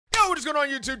What is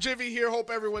going on YouTube? Gyvi here. Hope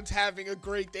everyone's having a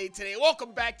great day today.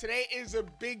 Welcome back. Today is a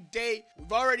big day.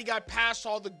 We've already got past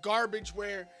all the garbage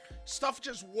where stuff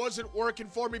just wasn't working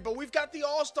for me, but we've got the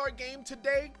All-Star game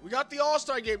today.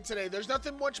 There's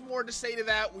nothing much more to say to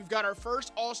that. We've got our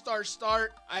first All-Star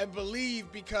start, I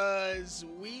believe, because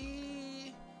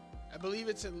I believe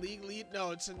it's in league.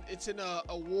 No, it's in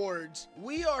awards.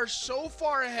 We are so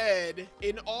far ahead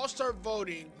in All-Star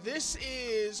voting. This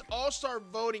is All-Star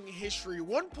voting history.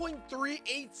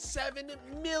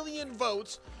 1.387 million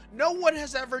votes. No one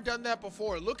has ever done that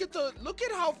before. Look at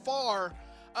how far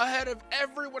ahead of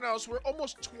everyone else. We're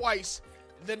almost twice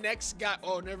the next guy.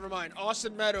 Oh, never mind.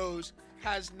 Austin Meadows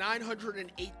has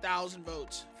 908,000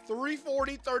 votes.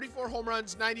 340, 34 home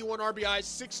runs, 91 RBIs,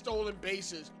 6 stolen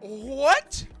bases.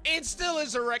 What? It still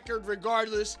is a record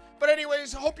regardless. But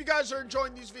anyways, I hope you guys are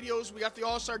enjoying these videos. We got the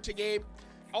All-Star game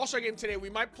today. We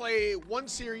might play one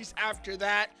series after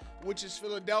that, which is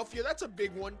Philadelphia. That's a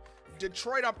big one.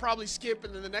 Detroit, I'll probably skip,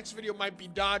 and then the next video might be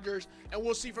Dodgers, and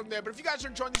we'll see from there. But if you guys are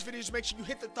enjoying these videos, make sure you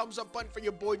hit the thumbs up button for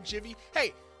your boy Gyvi.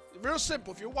 Hey, real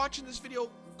simple. If you're watching this video,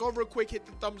 go real quick, hit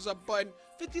the thumbs up button.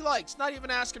 50 likes, not even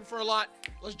asking for a lot.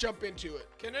 Let's jump into it.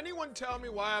 Can anyone tell me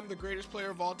why I'm the greatest player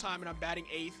of all time and I'm batting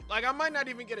 8th? Like, I might not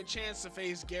even get a chance to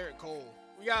face Garrett Cole.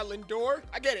 We got Lindor.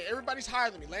 I get it. Everybody's higher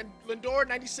than me. Lindor,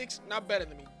 96, not better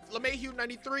than me. LeMahieu,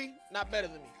 93, not better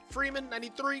than me. Freeman,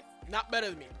 93, not better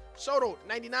than me. Soto,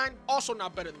 99, also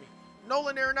not better than me.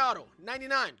 Nolan Arenado,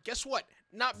 99. Guess what?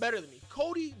 Not better than me.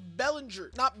 Cody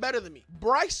Bellinger, not better than me.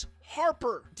 Bryce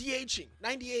Harper, DHing,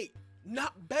 98.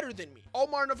 Not better than me.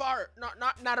 Omar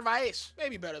Narvaez,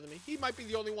 maybe better than me. He might be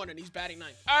the only one, and he's batting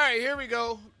 9th. All right, here we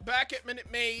go. Back at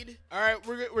Minute Maid. All right,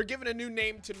 we're giving a new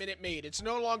name to Minute Maid. It's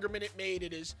no longer Minute Maid.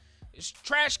 It's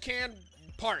Trash Can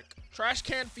Park. Trash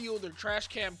Can Field or Trash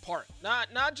Can Park.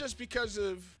 Not just because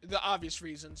of the obvious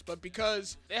reasons, but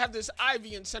because they have this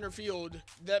ivy in center field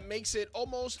that makes it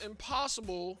almost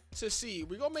impossible to see.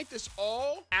 We're gonna make this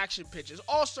all action pitches,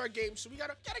 All-Star game, so we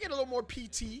gotta get a little more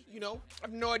PT, you know. I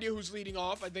have no idea who's leading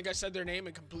off. I think I said their name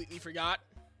and completely forgot.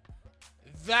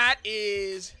 That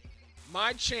is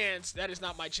my chance. That is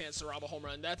not my chance to rob a home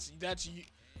run. That's you.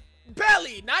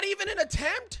 Belly, not even an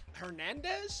attempt.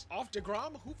 Hernandez off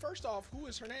DeGrom. First off, who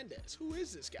is Hernandez? Who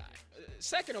is this guy?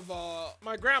 Second of all,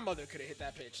 my grandmother could have hit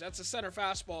that pitch. That's a center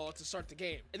fastball to start the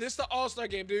game. And this is the All-Star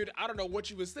game, dude. I don't know what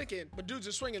you was thinking, but dudes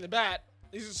are swinging the bat.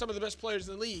 These are some of the best players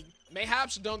in the league.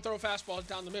 Mayhaps don't throw fastballs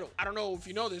down the middle. I don't know if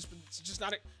you know this, but it's just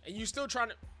not it. And you still throwing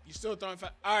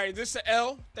fast. All right, this is an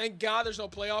L. Thank God there's no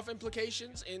playoff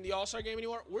implications in the All-Star game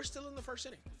anymore. We're still in the first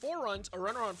inning. 4 runs, a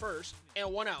runner on first,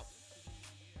 and 1 out.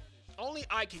 Only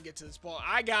I can get to this ball.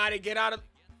 I got it. Get out of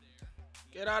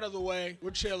the way.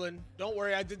 We're chilling. Don't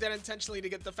worry. I did that intentionally to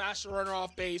get the faster runner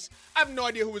off base. I have no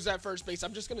idea who was at first base.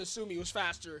 I'm just going to assume he was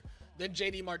faster than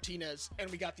JD Martinez,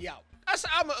 and we got the out.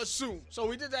 I'm going to assume. So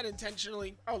we did that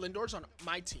intentionally. Oh, Lindor's on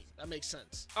my team. That makes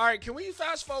sense. All right, can we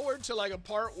fast forward to like a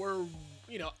part where,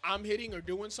 you know, I'm hitting or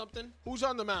doing something? Who's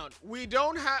on the mound? We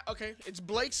don't have, okay, it's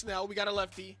Blake Snell. We got a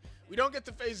lefty. We don't get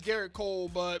to face Garrett Cole,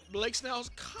 but Blake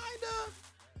Snell's kind of,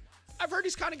 I've heard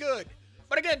he's kind of good.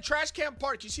 But again, Trash Can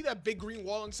Park, you see that big green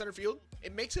wall in center field?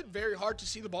 It makes it very hard to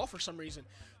see the ball for some reason.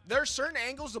 There are certain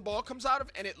angles the ball comes out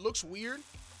of, and it looks weird.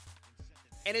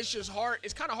 And it's just hard.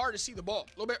 It's kind of hard to see the ball.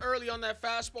 A little bit early on that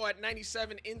fastball at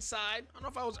 97 inside. I don't know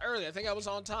if I was early. I think I was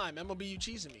on time. MLB, you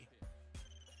cheesing me.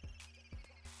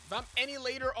 If I'm any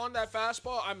later on that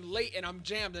fastball, I'm late and I'm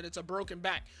jammed and it's a broken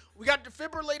back. We got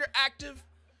defibrillator active,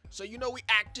 so you know we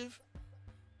active.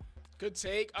 Good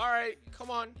take. All right, come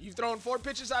on. You've thrown 4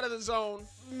 pitches out of the zone.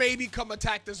 Maybe come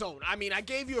attack the zone. I mean, I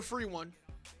gave you a free one.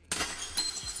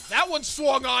 That one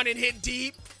swung on and hit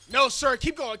deep. No, sir.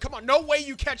 Keep going. Come on. No way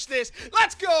you catch this.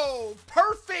 Let's go.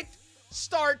 Perfect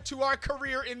start to our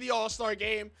career in the All-Star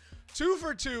game. 2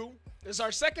 for 2. This is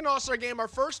our second All-Star game, our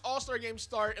first All-Star game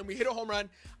start, and we hit a home run.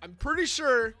 I'm pretty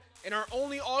sure in our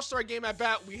only All-Star game at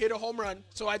bat, we hit a home run.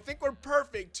 So I think we're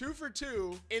perfect. 2 for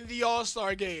 2 in the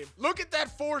All-Star game. Look at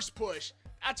that force push.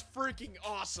 That's freaking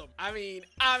awesome. I mean,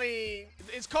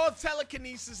 it's called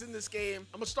telekinesis in this game.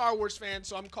 I'm a Star Wars fan,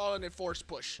 so I'm calling it force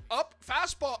push. Up,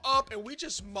 fastball up, and we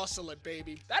just muscle it,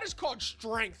 baby. That is called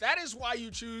strength. That is why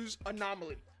you choose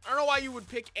Anomaly. I don't know why you would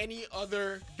pick any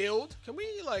other build. Can we,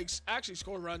 like, actually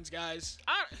score runs, guys?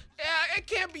 Yeah, it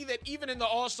can't be that even in the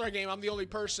All-Star game, I'm the only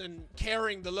person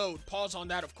carrying the load. Pause on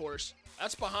that, of course.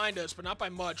 That's behind us, but not by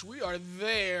much. We are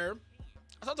there.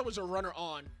 I thought there was a runner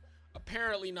on.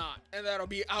 Apparently not. And that'll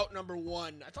be out number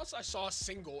 1. I thought I saw a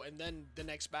single and then the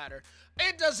next batter.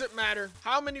 It doesn't matter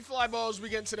how many fly balls we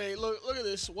get today. Look at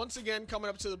this. Once again, coming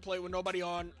up to the plate with nobody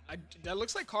on. That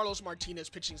looks like Carlos Martinez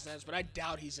pitching stance, but I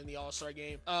doubt he's in the All-Star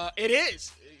game. It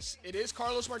is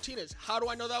Carlos Martinez. How do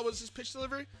I know that was his pitch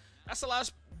delivery? That's the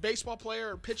last baseball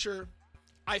player or pitcher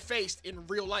I faced in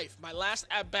real life. My last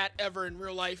at-bat ever in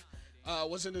real life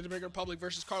was in the Dominican Republic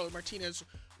versus Carlos Martinez,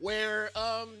 where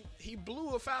he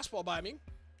blew a fastball by me.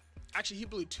 Actually, he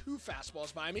blew 2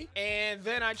 fastballs by me, and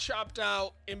then I chopped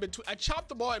out in between. I chopped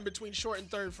the ball in between short and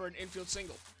third for an infield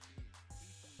single,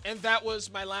 and that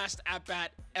was my last at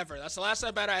bat ever. That's the last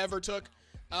at bat I ever took.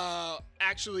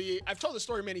 Actually, I've told the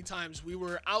story many times. We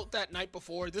were out that night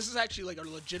before. This is actually like a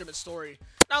legitimate story,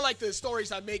 not like the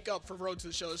stories I make up for Road to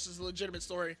the Show. This is a legitimate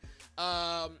story.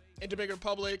 In Dominican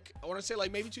Republic, I want to say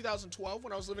like maybe 2012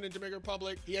 when I was living in Dominican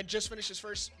Republic. He had just finished his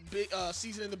first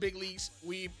season in the big leagues.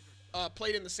 We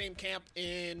played in the same camp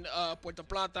in Puerto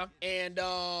Plata, and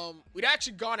we'd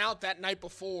actually gone out that night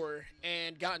before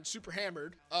and gotten super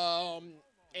hammered.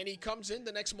 And he comes in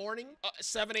the next morning,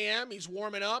 7 a.m. He's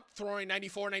warming up, throwing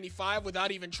 94, 95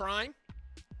 without even trying.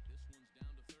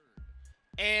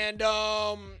 And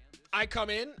I come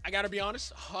in, I gotta be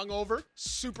honest, hungover,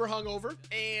 super hungover,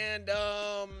 and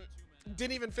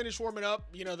didn't even finish warming up.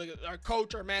 You know, our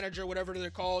coach, our manager, whatever they're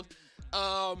called,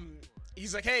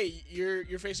 he's like, hey,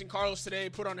 you're facing Carlos today,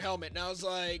 put on a helmet. And I was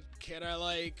like, can I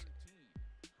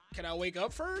wake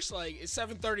up first? Like, it's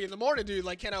 7:30 in the morning, dude.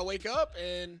 Like, can I wake up?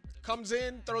 And comes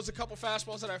in, throws a couple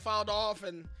fastballs that I fouled off,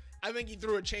 and I think he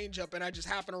threw a changeup, and I just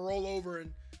happened to roll over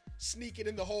and sneak it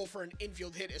in the hole for an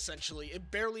infield hit, essentially. It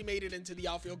barely made it into the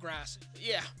outfield grass.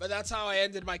 Yeah, but that's how I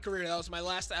ended my career. That was my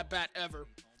last at-bat ever.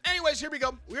 Anyways, here we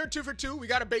go. We're 2 for 2. We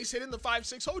got a base hit in the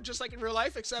 5-6 hole, just like in real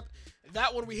life, except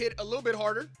that one we hit a little bit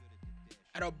harder.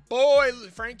 And a boy,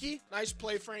 Frankie. Nice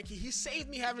play, Frankie. He saved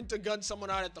me having to gun someone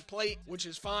out at the plate, which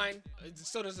is fine. It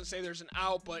still doesn't say there's an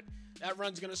out, but that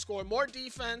run's going to score more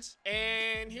defense.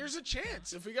 And here's a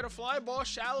chance. If we get a fly ball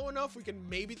shallow enough, we can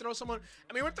maybe throw someone.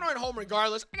 I mean, we're throwing home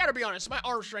regardless. I got to be honest. My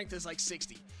arm strength is like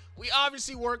 60. We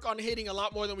obviously work on hitting a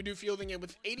lot more than we do fielding. And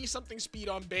with 80-something speed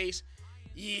on base,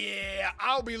 yeah,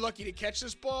 I'll be lucky to catch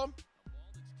this ball.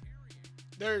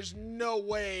 There's no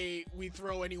way we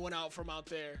throw anyone out from out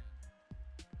there.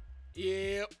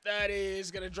 Yep, that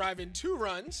is going to drive in 2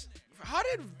 runs. How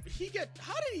did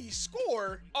he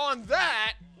score on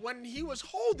that when he was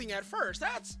holding at first?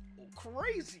 That's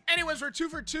crazy. Anyways, we're 2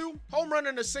 for 2. Home run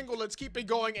and a single. Let's keep it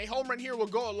going. A home run here will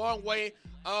go a long way.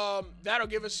 That'll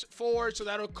give us 4, so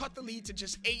that'll cut the lead to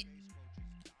just 8.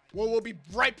 Well, we'll be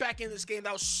right back in this game.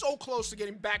 That was so close to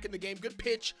getting back in the game. Good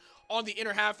pitch on the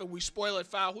inner half, and we spoil it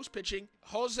foul. Who's pitching?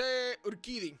 Jose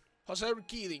Urquidy.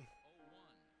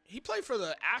 He played for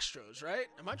the Astros, right?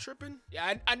 Am I tripping?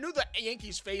 Yeah, I knew the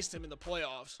Yankees faced him in the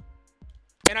playoffs.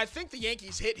 And I think the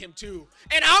Yankees hit him too.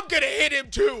 And I'm going to hit him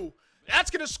too.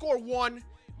 That's going to score 1,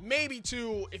 maybe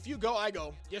 2. If you go, I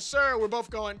go. Yes, sir. We're both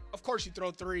going. Of course you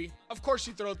throw 3. Of course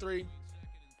you throw 3.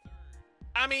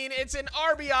 I mean, it's an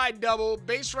RBI double.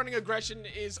 Base running aggression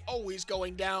is always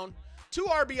going down. 2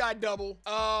 RBI double.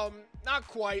 Not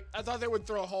quite. I thought they would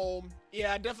throw home.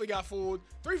 Yeah, I definitely got fooled.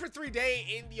 3 for 3 day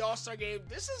in the All-Star game.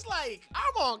 This is like,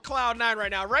 I'm on cloud 9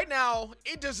 right now. Right now,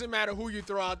 it doesn't matter who you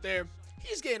throw out there.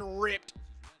 He's getting ripped.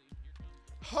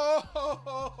 Ho, ho,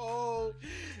 ho, ho.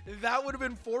 That would have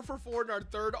been 4 for 4 in our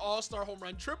 3rd All-Star home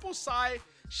run. Triple shy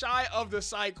of the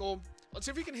cycle. Let's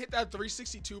see if we can hit that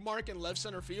 362 mark in left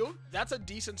center field. That's a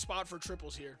decent spot for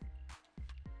triples here.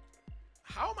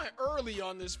 How am I early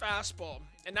on this fastball?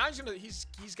 And now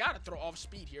he's got to throw off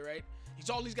speed here, right?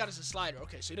 All he's got is a slider.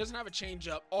 Okay, so he doesn't have a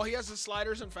changeup. All he has is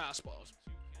sliders and fastballs.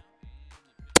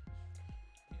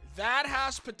 That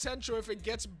has potential if it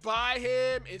gets by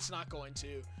him. It's not going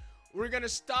to. We're going to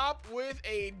stop with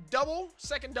a double,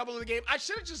 second double of the game. I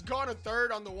should have just gone a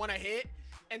 3rd on the one I hit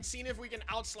and seen if we can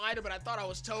outslide it, but I thought I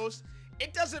was toast.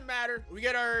 It doesn't matter. We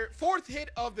get our 4th hit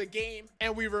of the game,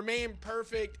 and we remain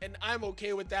perfect, and I'm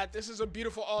okay with that. This is a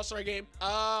beautiful All-Star game.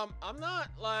 I'm not,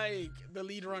 like, the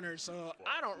lead runner, so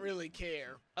I don't really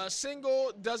care. A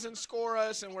single doesn't score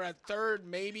us, and we're at 3rd,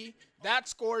 maybe. That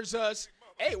scores us.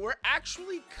 Hey, we're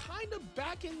actually kind of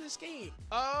back in this game.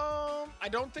 I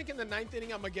don't think in the 9th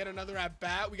inning I'm going to get another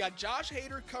at-bat. We got Josh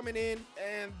Hader coming in,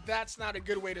 and that's not a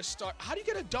good way to start. How do you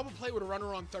get a double play with a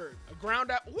runner on 3rd? A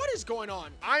ground out? What is going on?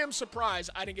 I am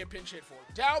surprised I didn't get pinch hit for.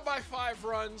 Down by 5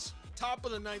 runs, top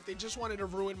of the 9th. They just wanted to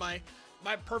ruin my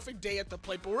perfect day at the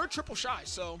plate, but we're a triple shy,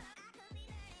 so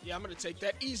yeah, I'm going to take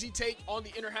that easy take on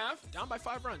the inner half. Down by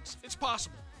 5 runs. It's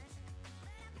possible.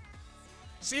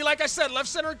 See, like I said, left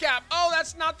center gap. Oh,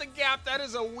 that's not the gap. That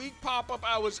is a weak pop-up.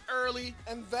 I was early.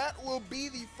 And that will be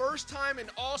the first time in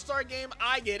All-Star game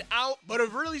I get out. But a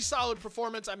really solid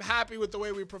performance. I'm happy with the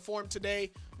way we performed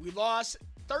today. We lost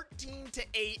 13-8.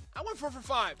 I went 4 for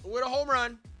 5 with a home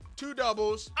run, 2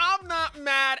 doubles. I'm not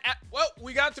mad at, well,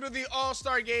 we got through the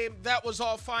All-Star game. That was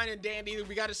all fine and dandy.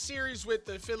 We got a series with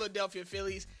the Philadelphia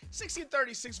Phillies.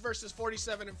 16-36 versus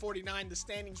 47-49. The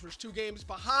standings were 2 games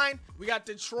behind. We got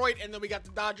Detroit and then we got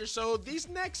the Dodgers. So these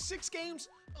next 6 games,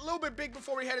 a little bit big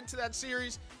before we head into that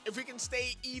series. If we can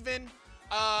stay even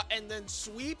and then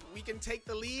sweep, we can take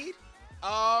the lead.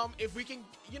 If we can,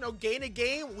 you know, gain a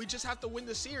game, we just have to win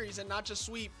the series and not just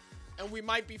sweep. And we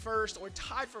might be first or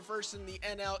tied for first in the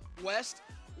NL West,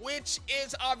 which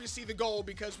is obviously the goal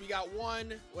because we got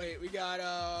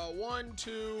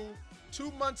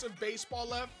 2 months of baseball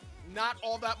left. Not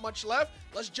all that much left.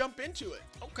 Let's jump into it.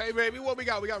 Okay, baby, what we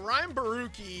got? We got Ryan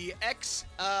Baruki, ex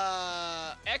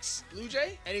Blue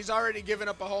Jay, and he's already given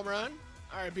up a home run.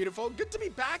 All right, beautiful. Good to be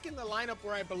back in the lineup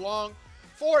where I belong.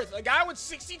 Fourth, a guy with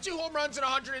 62 home runs and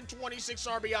 126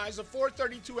 RBIs, a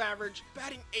 432 average,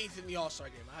 batting 8th in the All-Star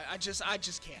game. I just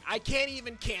can't. I can't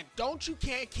even. Don't you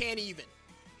can't even.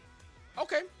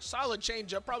 Okay, solid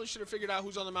changeup. Probably should have figured out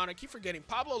who's on the mound. I keep forgetting.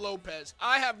 Pablo Lopez.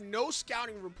 I have no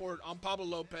scouting report on Pablo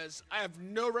Lopez. I have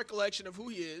no recollection of who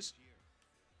he is.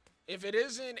 If it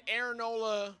isn't Aaron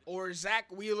Nola or Zach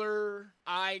Wheeler,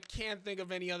 I can't think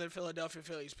of any other Philadelphia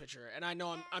Phillies pitcher, and I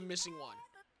know I'm missing one.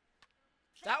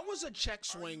 That was a check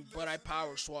swing, but I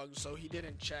power swung, so he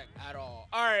didn't check at all.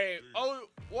 All right,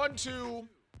 1-2.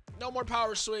 No more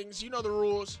power swings. You know the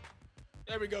rules.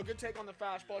 There we go. Good take on the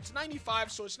fastball. It's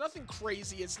 95, so it's nothing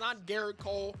crazy. It's not Garrett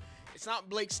Cole. It's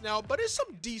not Blake Snell, but it's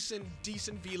some decent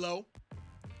velo.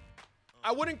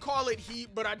 I wouldn't call it heat,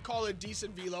 but I'd call it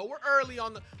decent velo. We're early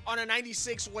on a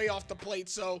 96 way off the plate,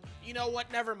 so you know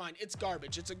what? Never mind. It's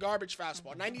garbage. It's a garbage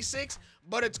fastball. 96,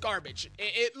 but it's garbage.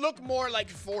 It looked more like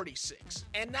 46.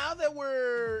 And now that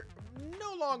we're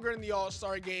no longer in the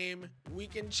All-Star game, we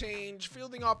can change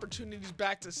fielding opportunities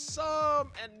back to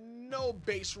some and no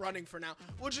base running for now.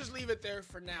 We'll just leave it there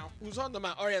for now. Who's on the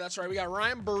mound? Oh yeah, that's right. We got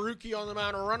Ryan Baruki on the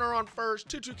mound. A runner on first.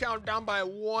 2-2 count, down by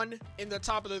 1 in the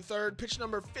top of the third. Pitch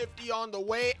number 50 on the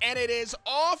way, and it is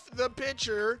off the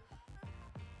pitcher.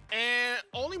 And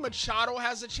only Machado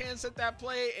has a chance at that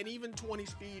play, and even 20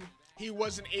 speed, he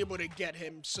wasn't able to get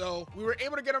him. So we were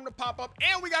able to get him to pop up,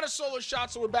 and we got a solo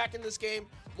shot, so we're back in this game.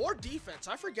 More defense.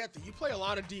 I forget that you play a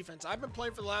lot of defense. I've been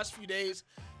playing for the last few days.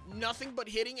 Nothing but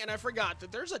hitting, and I forgot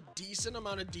that there's a decent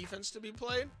amount of defense to be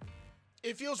played.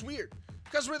 It feels weird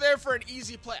because we're there for an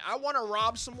easy play. I want to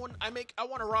rob someone. I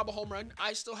want to rob a home run.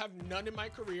 I still have none in my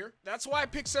career. That's why I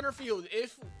pick center field.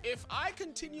 If I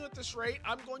continue at this rate,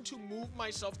 I'm going to move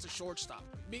myself to shortstop,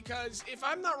 because if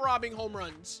I'm not robbing home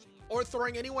runs or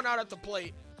throwing anyone out at the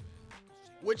plate,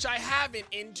 which I haven't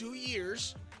in 2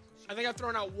 years, I think I've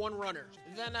thrown out 1 runner,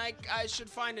 then I should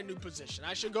find a new position.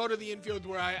 I should go to the infield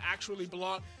where I actually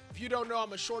belong. If you don't know,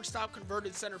 I'm a shortstop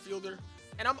converted center fielder,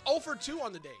 and I'm 0 for 2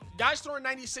 on the day. Guy's throwing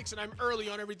 96, and I'm early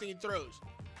on everything he throws.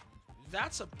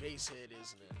 That's a base hit,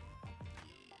 isn't it?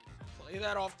 Yeah. Play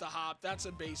that off the hop. That's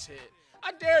a base hit.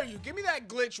 I dare you. Give me that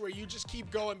glitch where you just keep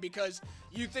going because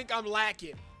you think I'm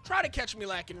lacking. Try to catch me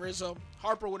lacking, Rizzo.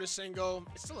 Harper with a single.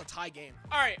 It's still a tie game.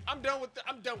 All right, I'm done with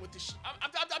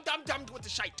the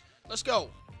shite. Let's go.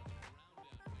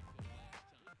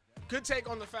 Good take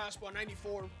on the fastball,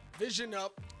 94. Vision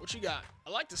up. What you got? I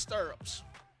like the stirrups.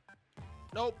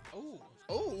 Nope.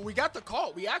 Oh, we got the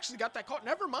call. We actually got that call.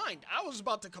 Never mind. I was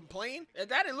about to complain. That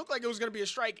didn't look like it was going to be a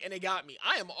strike, and it got me.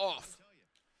 I am off.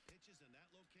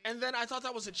 And then I thought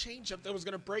that was a changeup that was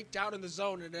going to break down in the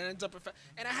zone, and it ends up,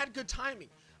 and I had good timing.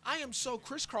 I am so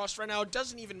crisscrossed right now, it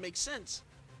doesn't even make sense.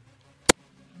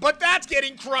 But that's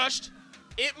getting crushed.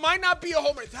 It might not be a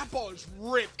home run. That ball is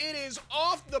ripped. It is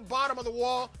off the bottom of the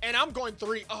wall, and I'm going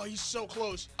 3. Oh, he's so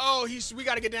close. Oh, we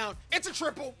got to get down. It's a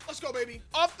triple. Let's go, baby.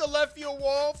 Off the left field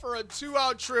wall for a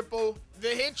 2-out triple. The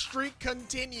hit streak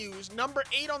continues. Number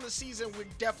 8 on the season. We're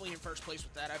definitely in first place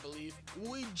with that, I believe.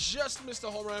 We just missed a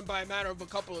home run by a matter of a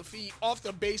couple of feet off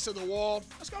the base of the wall.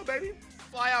 Let's go, baby.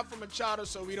 Fly out from Machado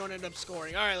so we don't end up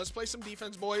scoring. All right, let's play some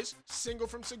defense, boys. Single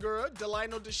from Segura.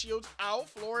 Delino DeShields out.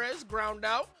 Flores ground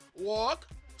out. Walk.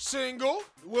 Single.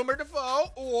 Wilmer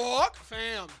Defoe. Walk.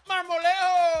 Fam.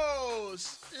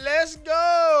 Marmolejos. Let's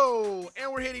go.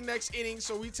 And we're hitting next inning,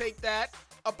 so we take that.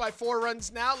 Up by 4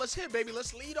 runs now. Let's hit, baby.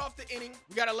 Let's lead off the inning.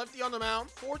 We got a lefty on the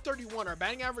mound. 431. Our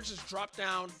batting average has dropped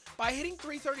down. By hitting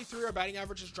 333, our batting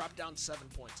average has dropped down 7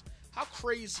 points. How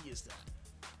crazy is that?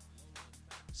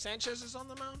 Sanchez is on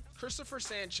the mound? Christopher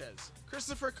Sanchez.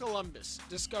 Christopher Columbus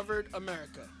discovered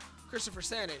America. Christopher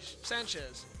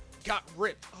Sanchez got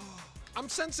ripped. Oh, I'm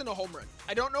sensing a home run.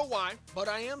 I don't know why, but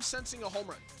I am sensing a home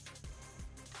run.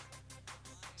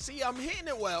 See, I'm hitting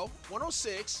it well.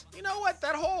 106. You know what?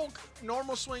 That whole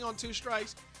normal swing on 2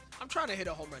 strikes, I'm trying to hit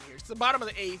a home run here. It's the bottom of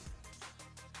the 8th.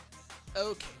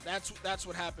 Okay, that's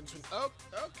what happens when. Oh,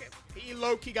 okay. He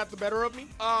low-key got the better of me.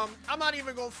 I'm not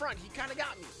even going front. He kind of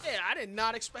got me. Yeah, I did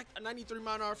not expect a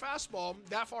 93-mile-an-hour fastball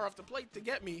that far off the plate to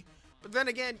get me. But then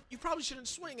again, you probably shouldn't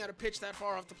swing at a pitch that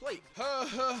far off the plate. Ho,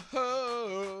 ho,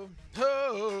 ho,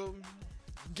 ho.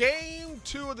 Game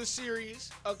 2 of the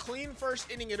series. A clean first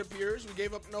inning, it appears. We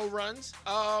gave up no runs.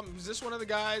 Is this one of the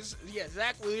guys? Yeah,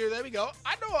 Zach Wheeler. There we go.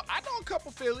 I know a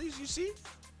couple Phillies, you see?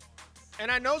 And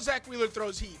I know Zach Wheeler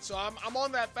throws heat, so I'm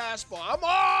on that fastball. I'm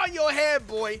on your head,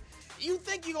 boy. You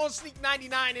think you're going to sneak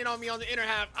 99 in on me on the inner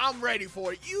half? I'm ready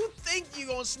for it. You think you're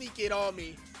going to sneak it on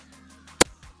me?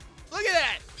 Look at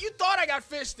that. You thought I got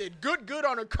fisted. Good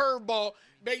on a curveball.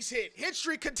 Base hit. Hit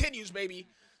streak continues, baby.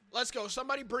 Let's go.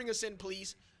 Somebody bring us in,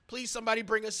 please. Please, somebody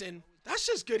bring us in. That's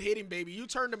just good hitting, baby. You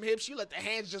turn them hips. You let the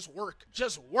hands just work.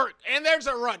 Just work. And there's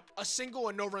a run. A single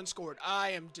and no run scored. I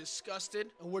am disgusted.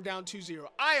 And we're down 2-0.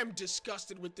 I am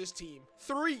disgusted with this team.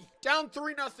 Down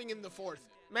 3-0 in the 4th.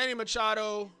 Manny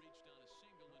Machado.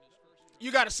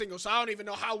 You got a single, so I don't even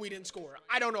know how we didn't score.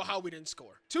 I don't know how we didn't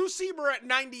score. 2-seamer at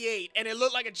 98, and it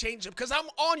looked like a changeup. Because I'm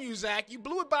on you, Zach. You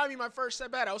blew it by me my first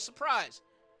at bat. I was surprised.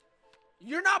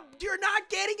 You're not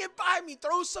getting it by me.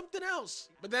 Throw something else.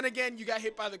 But then again, you got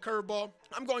hit by the curveball.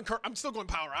 I'm still going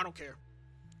power. I don't care.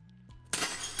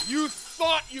 You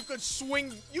thought you could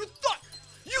swing. You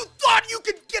thought you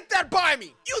could get that by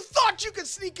me. You thought you could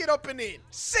sneak it up and in.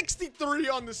 63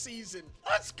 on the season.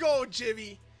 Let's go,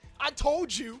 Gyvi. I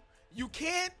told you, you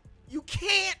can't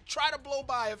try to blow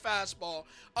by a fastball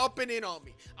up and in on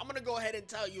me. I'm going to go ahead and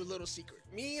tell you a little secret.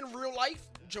 Me in real life,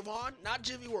 Javon, not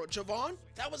Gyvi World, Javon,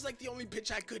 that was like the only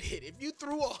pitch I could hit. If you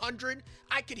threw 100,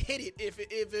 I could hit it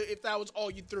if that was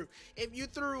all you threw. If you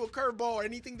threw a curveball or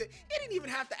anything that, it didn't even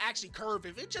have to actually curve.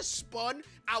 If it just spun,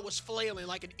 I was flailing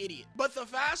like an idiot. But the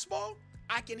fastball,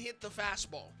 I can hit the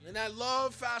fastball. And I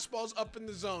love fastballs up in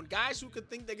the zone. Guys who could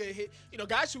think they could hit,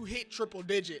 guys who hit triple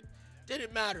digit,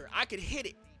 didn't matter. I could hit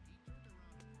it.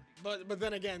 But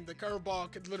then again, the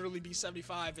curveball could literally be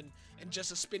 75 and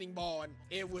just a spinning ball, and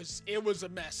it was a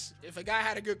mess. If a guy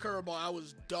had a good curveball, I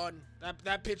was done.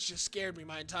 That pitch just scared me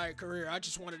my entire career. I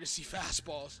just wanted to see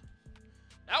fastballs.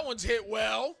 That one's hit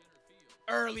well,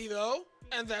 early though,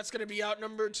 and that's gonna be out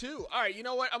number 2. All right, you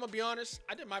know what? I'm gonna be honest.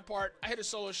 I did my part. I hit a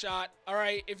solo shot. All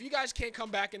right, if you guys can't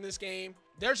come back in this game,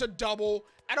 there's a double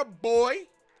and a boy.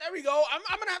 There we go. I'm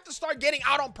going to have to start getting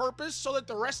out on purpose so that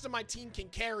the rest of my team can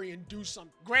carry and do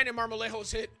something. Granted,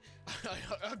 Marmolejo's hit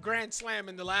a grand slam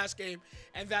in the last game,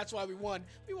 and that's why we won.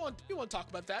 We won't talk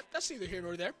about that. That's neither here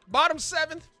nor there. Bottom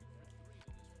 7th.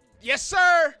 Yes,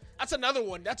 sir. That's another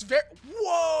one. That's very...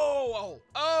 Whoa.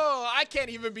 Oh, I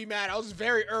can't even be mad. I was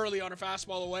very early on a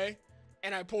fastball away,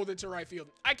 and I pulled it to right field.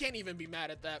 I can't even be mad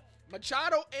at that.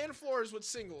 Machado and Flores with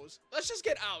singles. Let's just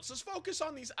get outs. Let's focus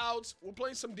on these outs. We're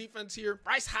playing some defense here.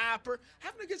 Bryce Harper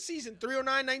having a good season.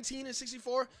 309, 19, and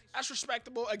 64. That's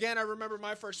respectable. Again, I remember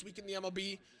my first week in the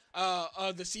MLB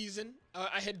of the season.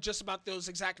 I had just about those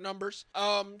exact numbers.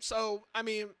 So, I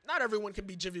mean, not everyone can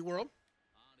be Gyvi World.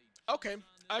 Okay,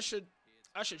 I should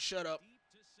shut up.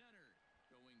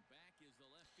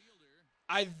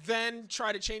 I then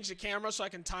try to change the camera so I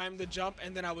can time the jump,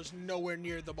 and then I was nowhere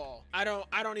near the ball. I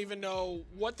don't even know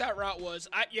what that route was.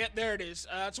 Yeah, there it is.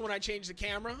 That's when I changed the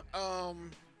camera. A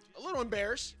little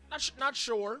embarrassed. Not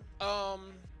sure.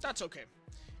 That's okay.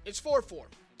 It's 4-4.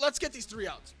 Let's get these 3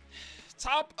 outs.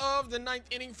 Top of the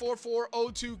 9th inning, 4-4,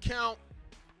 0-2 count.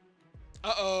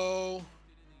 Uh-oh.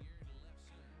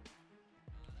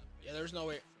 Yeah, there's no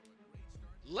way.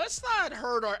 Let's not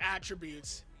hurt our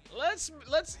attributes. Let's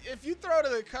if you throw to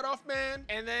the cutoff man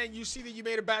and then you see that you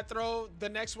made a bad throw, the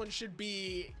next one should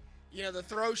be, the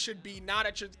throw should be not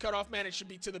at your cutoff man. It should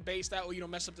be to the base. That way you don't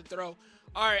mess up the throw.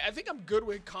 All right, I think I'm good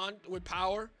with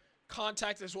power.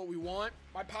 Contact is what we want.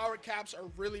 My power caps are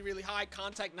really, really high.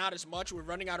 Contact, not as much. We're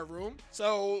running out of room.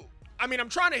 So, I mean, I'm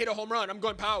trying to hit a home run. I'm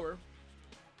going power.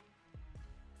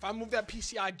 If I move that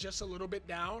PCI just a little bit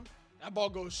down, that ball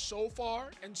goes so far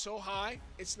and so high,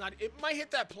 it might hit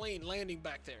that plane landing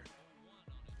back there.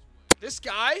 This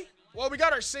guy, well, we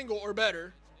got our single or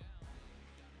better.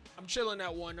 I'm chilling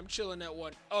that one.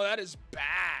 Oh, that is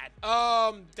bad.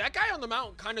 That guy on the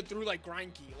mountain kind of threw like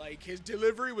Greinke. Like his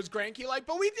delivery was Greinke like,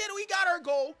 but we got our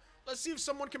goal. Let's see if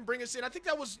someone can bring us in. I think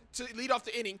that was to lead off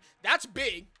the inning. That's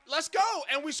big. Let's go.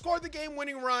 And we scored the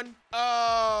game-winning run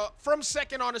from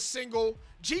second on a single.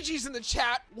 GG's in the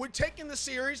chat. We're taking the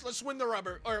series. Let's win the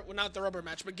rubber. Or, well, not the rubber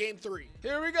match, but game 3.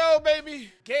 Here we go,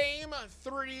 baby. Game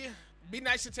 3. Be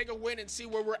nice to take a win and see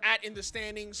where we're at in the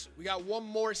standings. We got one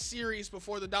more series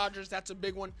before the Dodgers. That's a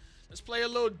big one. Let's play a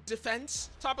little defense.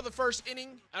 Top of the first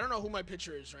inning. I don't know who my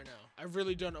pitcher is right now. I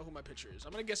really don't know who my pitcher is.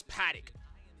 I'm going to guess Paddock.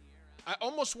 I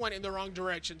almost went in the wrong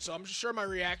direction, so I'm sure my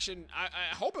reaction,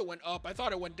 I hope it went up. I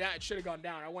thought it went down. It should have gone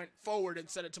down. I went forward and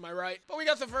set it to my right. But we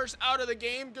got the first out of the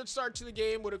game. Good start to the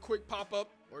game with a quick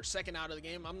pop-up. Or second out of the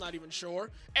game. I'm not even sure.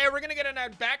 Hey, we're going to get an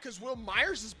at-bat because Will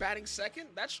Myers is batting second.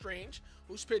 That's strange.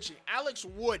 Who's pitching? Alex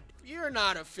Wood. You're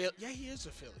not a Philly. Yeah, he is a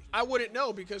Philly. I wouldn't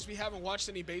know because we haven't watched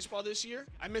any baseball this year.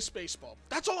 I miss baseball.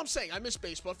 That's all I'm saying. I miss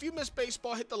baseball. If you miss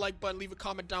baseball, hit the like button. Leave a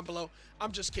comment down below.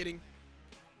 I'm just kidding.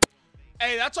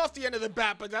 Hey, that's off the end of the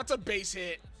bat, but that's a base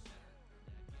hit.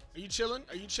 Are you chilling?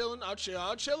 Are you chilling? I'll chill.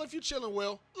 I'll chill if you're chilling,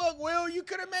 Will. Look, Will, you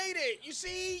could have made it. You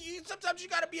see, sometimes you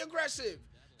got to be aggressive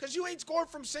because you ain't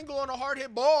scored from single on a hard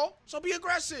hit ball, so be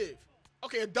aggressive.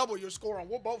 Okay, a double you'll score on.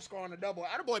 We'll both score on a double.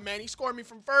 Attaboy, man. He scored me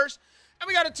from first, and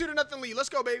we got a 2-0 lead. Let's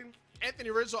go, baby. Anthony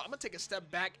Rizzo. I'm going to take a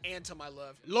step back and to my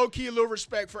left. Low-key, a little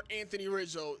respect for Anthony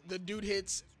Rizzo. The dude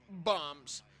hits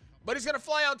bombs. But he's going to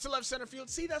fly out to left center field.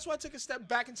 See, that's why I took a step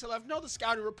back into left. Know the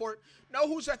scouting report. Know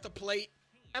who's at the plate.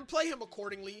 And play him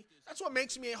accordingly. That's what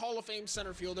makes me a Hall of Fame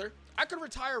center fielder. I could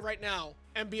retire right now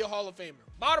and be a Hall of Famer.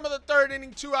 Bottom of the third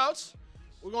inning, 2 outs.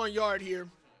 We're going yard here.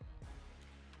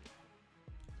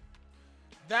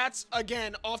 That's,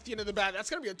 again, off the end of the bat.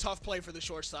 That's going to be a tough play for the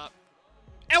shortstop.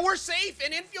 And we're safe.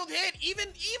 An infield hit.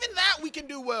 Even that we can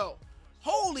do well.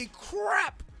 Holy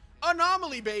crap.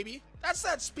 Anomaly, baby. That's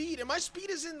that speed, and my speed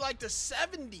is in like the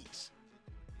 70s.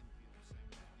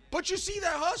 But you see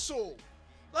that hustle.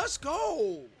 Let's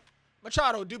go.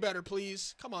 Machado, do better,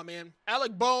 please. Come on, man.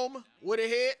 Alec Boehm with a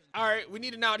hit. All right, we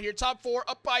need an out here. Top 4,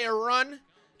 up by a run.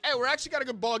 Hey, we're actually got a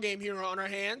good ball game here on our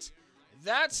hands.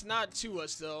 That's not to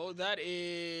us, though. That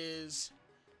is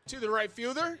to the right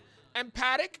fielder. And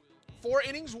Paddock, 4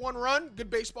 innings, 1 run.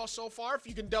 Good baseball so far. If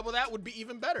you can double that, would be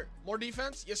even better. More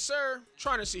defense? Yes, sir.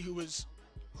 Trying to see who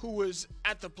was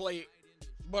at the plate,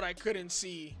 but I couldn't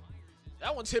see.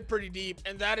 That one's hit pretty deep,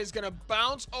 and that is going to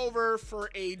bounce over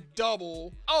for a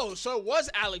double. Oh, so it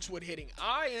was Alex Wood hitting.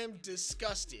 I am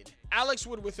disgusted. Alex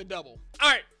Wood with a double. All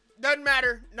right, doesn't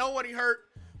matter. Nobody hurt.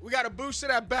 We got a boost to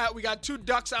that bat. We got 2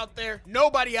 ducks out there.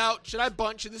 Nobody out. Should I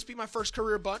bunt? Should this be my first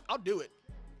career bunt? I'll do it.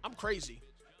 I'm crazy.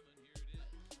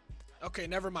 Okay,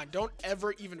 never mind. Don't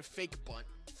ever even fake bunt.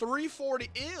 340.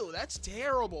 Ew, that's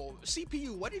terrible.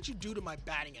 CPU, what did you do to my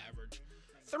batting average?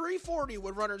 340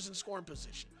 with runners in scoring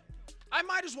position. I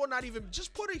might as well not even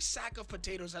just put a sack of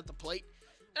potatoes at the plate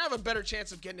and have a better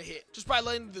chance of getting a hit just by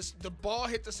letting the ball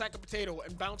hit the sack of potato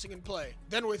and bouncing in play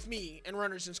than with me and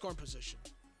runners in scoring position.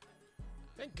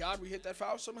 Thank God we hit that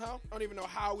foul somehow. I don't even know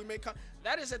how we made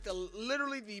that is at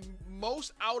literally the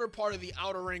most outer part of the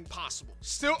outer ring possible.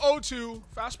 Still 0-2.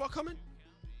 Fastball coming?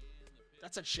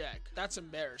 That's a check. That's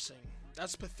embarrassing.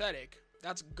 That's pathetic.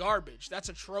 That's garbage. That's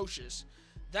atrocious.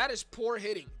 That is poor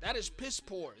hitting. That is piss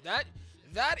poor. That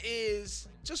is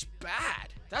just bad.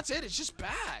 That's it. It's just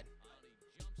bad.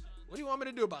 What do you want me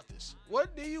to do about this?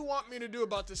 What do you want me to do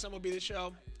about this, MLB The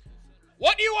Show?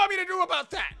 What do you want me to do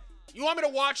about that? You want me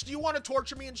to watch? Do you want to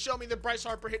torture me and show me that Bryce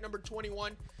Harper hit number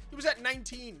 21? He was at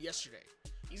 19 yesterday.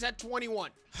 He's at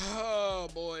 21. Oh,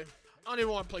 boy. I don't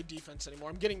even want to play defense anymore.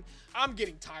 I'm getting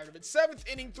tired of it. 7th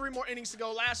inning, 3 more innings to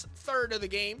go. Last third of the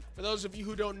game. For those of you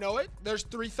who don't know it, there's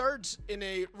 3 thirds in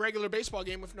a regular baseball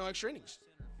game with no extra innings.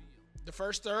 The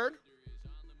first third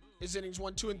is innings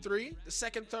 1, 2, and 3. The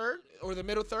second third, or the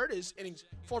middle third, is innings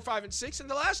 4, 5, and 6. And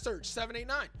the last third, 7, 8,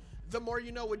 9. The more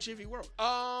you know with Gyvi World.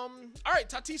 All right,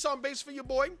 Tatis on base for you,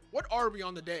 boy. What are we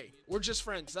on the day? We're just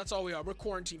friends. That's all we are. We're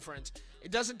quarantine friends. It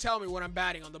doesn't tell me when I'm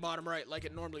batting on the bottom right like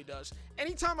it normally does.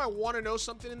 Anytime I want to know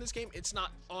something in this game, it's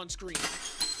not on screen.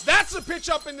 That's a pitch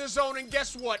up in the zone, and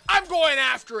guess what? I'm going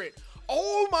after it.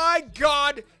 Oh, my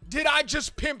God. Did I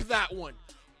just pimp that one?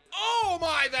 Oh,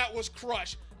 my, that was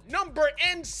crushed. Number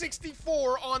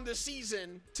N64 on the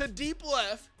season to deep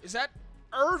left. Is that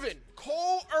Irvin?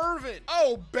 Cole Irvin.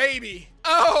 Oh, baby.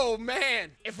 Oh,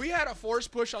 man. If we had a force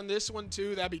push on this one,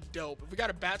 too, that'd be dope. If we got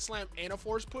a bat slam and a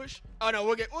force push. Oh, no,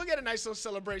 we'll get a nice little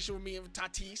celebration with me and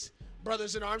Tatis.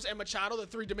 Brothers in arms and Machado, the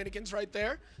 3 Dominicans right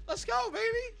there. Let's go,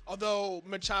 baby. Although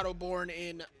Machado born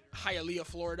in Hialeah,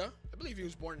 Florida. I believe he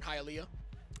was born in Hialeah.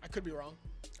 I could be wrong.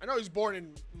 I know he was born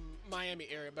in Miami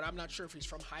area, but I'm not sure if he's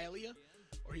from Hialeah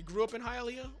or he grew up in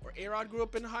Hialeah, or A-Rod grew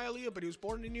up in Hialeah, but he was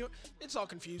born in New York. It's all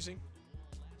confusing.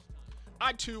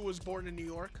 I, too, was born in New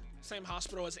York. Same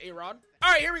hospital as A-Rod.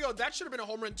 All right, here we go. That should have been a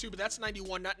home run, too, but that's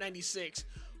 91, not 96.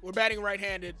 We're batting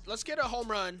right-handed. Let's get a home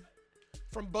run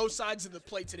from both sides of the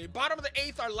plate today. Bottom of the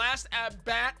 8th, our last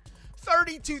at-bat.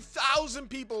 32,000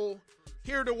 people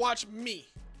here to watch me.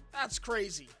 That's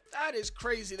crazy. That is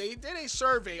crazy. They did a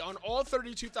survey on all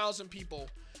 32,000 people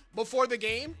before the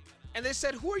game, and they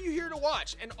said, who are you here to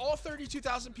watch? And all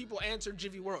 32,000 people answered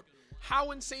Gyvi World.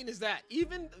 How insane is that?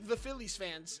 Even the Phillies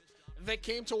fans that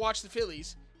came to watch the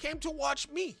Phillies came to watch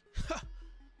me.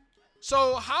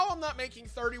 So how I'm not making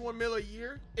 31 mil a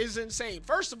year is insane.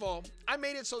 First of all, I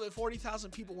made it so that 40,000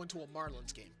 people went to a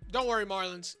Marlins game. Don't worry,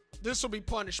 Marlins. This will be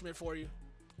punishment for you.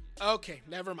 Okay,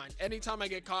 never mind. Anytime I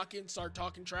get cocky and start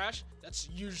talking trash, that's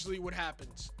usually what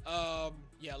happens.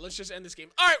 Yeah, let's just end this game.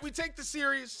 All right, we take the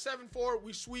series 7-4.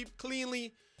 We sweep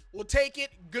cleanly. We'll take it.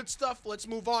 Good stuff. Let's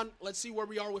move on. Let's see where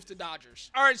we are with the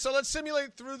Dodgers. All right, so let's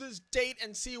simulate through this date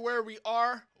and see where we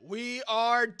are. We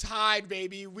are tied,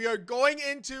 baby. We are going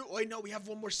into... Wait, no, we have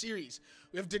one more series.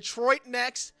 We have Detroit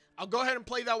next. I'll go ahead and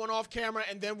play that one off camera,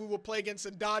 and then we will play against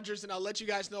the Dodgers, and I'll let you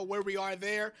guys know where we are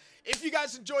there. If you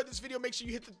guys enjoyed this video, make sure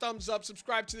you hit the thumbs up,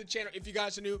 subscribe to the channel if you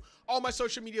guys are new. All my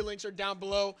social media links are down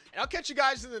below, and I'll catch you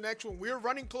guys in the next one. We're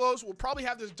running close. We'll probably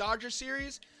have this Dodger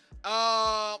series,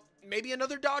 maybe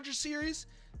another Dodger series,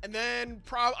 and then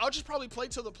I'll just probably play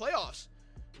till the playoffs.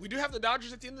 We do have the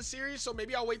Dodgers at the end of the series, so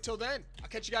maybe I'll wait till then. I'll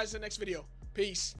catch you guys in the next video. Peace.